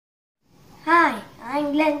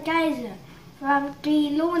Glenn Kaiser from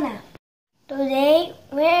Tree Luna. Today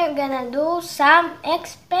we're gonna do some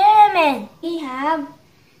experiment. We have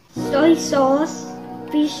soy sauce,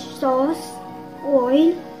 fish sauce,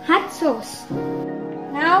 oil, hot sauce.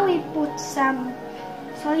 Now we put some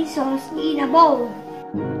soy sauce in a bowl.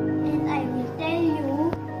 And I will tell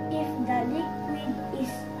you if the liquid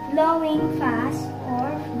is flowing fast or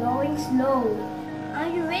flowing slow. Are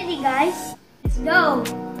you ready, guys? Let's go!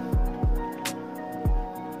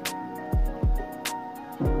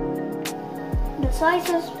 The soy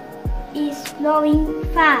sauce is flowing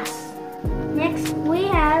fast. Next, we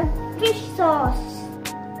have fish sauce.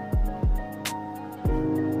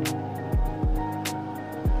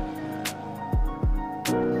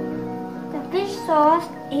 The fish sauce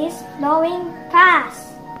is flowing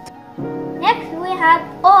fast. Next, we have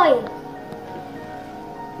oil.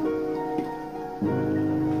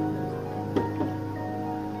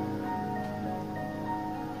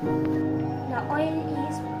 The oil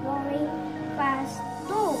is flowing fast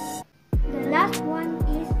too. The last one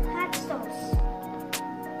is hot sauce.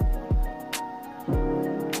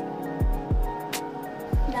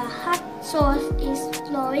 The hot sauce is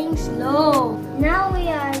flowing slow. Now we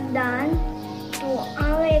are done to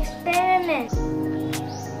our experiment.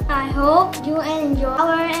 I hope you enjoy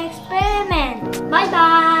our experiment. Bye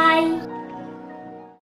bye!